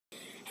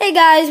Hey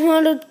guys,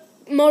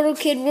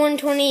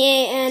 MotoKid128,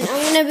 and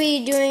I'm going to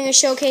be doing a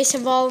showcase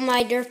of all of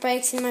my dirt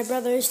bikes and my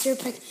brother's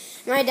dirt bike,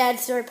 my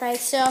dad's dirt bike.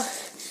 So,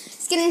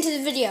 let's get into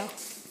the video.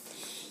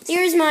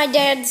 Here's my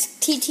dad's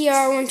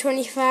TTR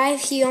 125.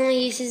 He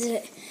only uses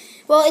it,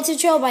 well, it's a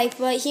trail bike,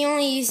 but he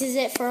only uses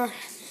it for,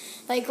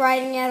 like,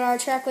 riding at our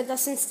track with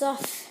us and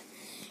stuff.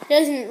 He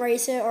doesn't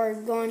race it or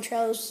go on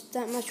trails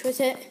that much with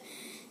it,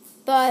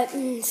 but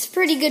it's a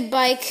pretty good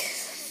bike.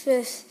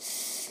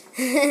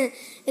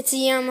 It's a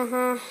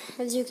Yamaha,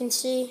 as you can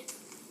see.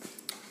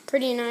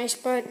 Pretty nice,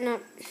 but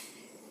not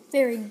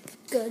very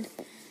good.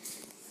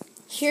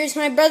 Here's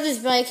my brother's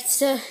bike.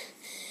 It's a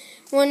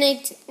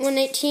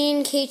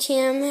 118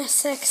 KTM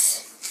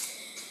SX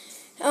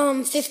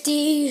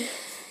 50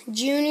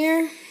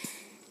 Junior,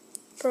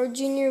 Pro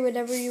Junior,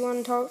 whatever you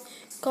want to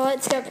call it.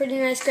 It's got pretty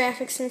nice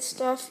graphics and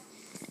stuff.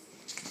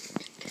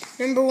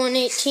 Number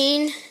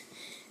 118.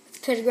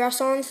 Pentagrass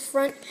on the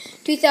front.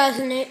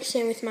 2008,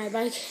 same with my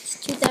bike.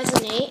 It's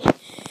 2008.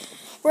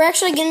 We're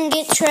actually going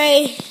to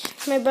try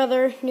my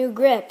brother new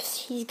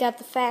grips. He's got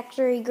the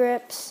factory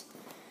grips,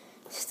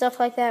 stuff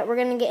like that. We're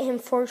going to get him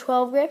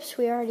 412 grips.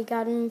 We already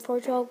got him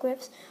 412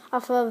 grips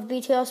off of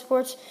BTL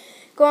Sports.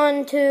 Go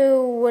on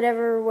to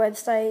whatever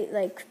website,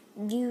 like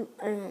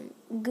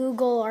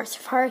Google or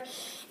Safari,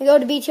 and go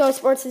to BTL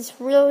Sports. It's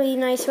a really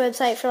nice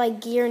website for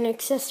like gear and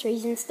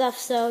accessories and stuff.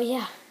 So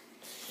yeah.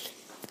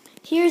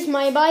 Here's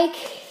my bike.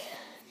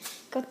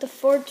 Got the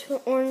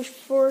orange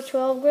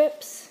 412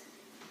 grips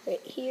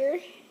right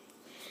here.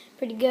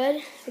 Pretty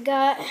good. I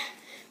got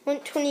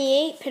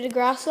 128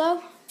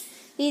 Pentagrasso.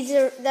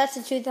 That's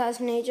a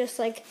 2008, just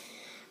like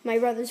my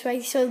brother's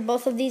bike. So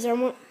both of these are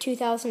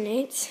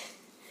 2008s.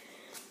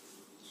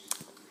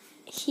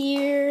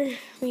 Here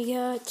we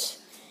got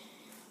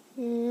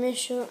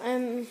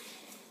Michelin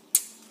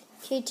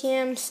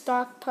KTM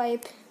stock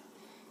pipe,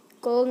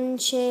 golden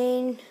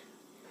chain,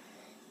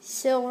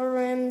 silver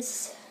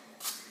rims.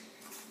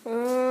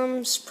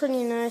 It's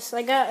pretty nice.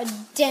 I got a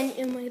dent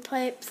in my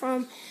pipe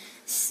from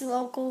this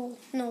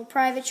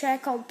private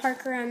track called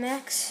Parker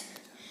MX.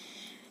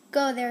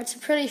 Go there. It's a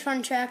pretty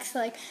fun track.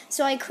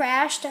 So I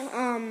crashed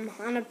on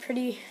a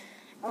pretty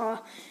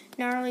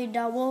gnarly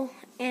double,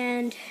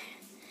 and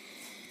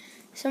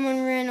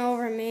someone ran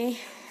over me.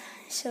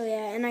 So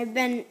yeah, and I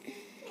bent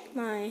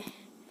my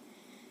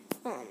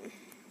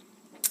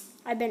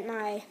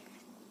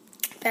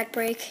back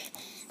brake,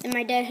 and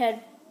my dad had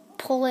to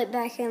pull it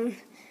back in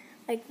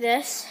like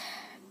this,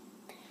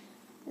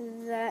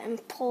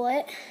 and pull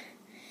it,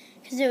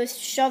 because it was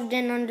shoved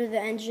in under the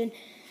engine.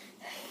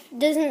 It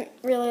doesn't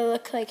really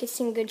look like it's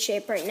in good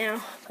shape right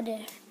now, but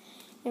in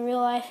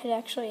real life it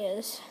actually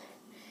is.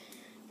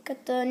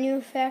 Got the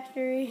new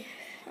factory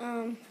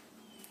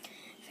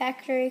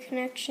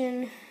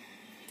connection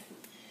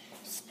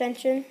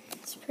suspension.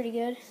 It's pretty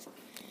good.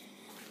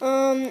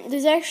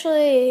 There's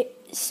actually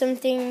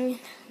something,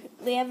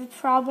 they have a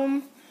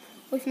problem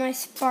with my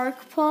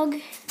spark plug.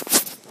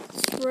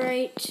 It's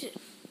right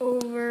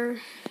over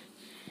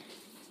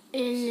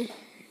in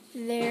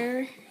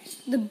there,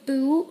 the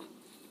boot.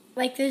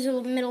 Like there's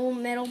a middle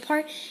metal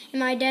part, and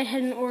my dad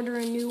had to order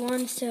a new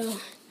one. So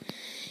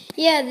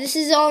yeah, this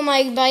is all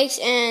my bikes,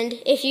 and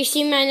if you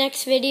see my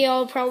next video,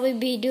 I'll probably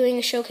be doing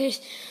a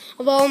showcase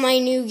of all my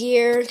new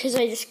gear, because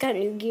I just got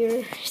new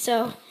gear.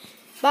 So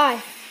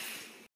bye.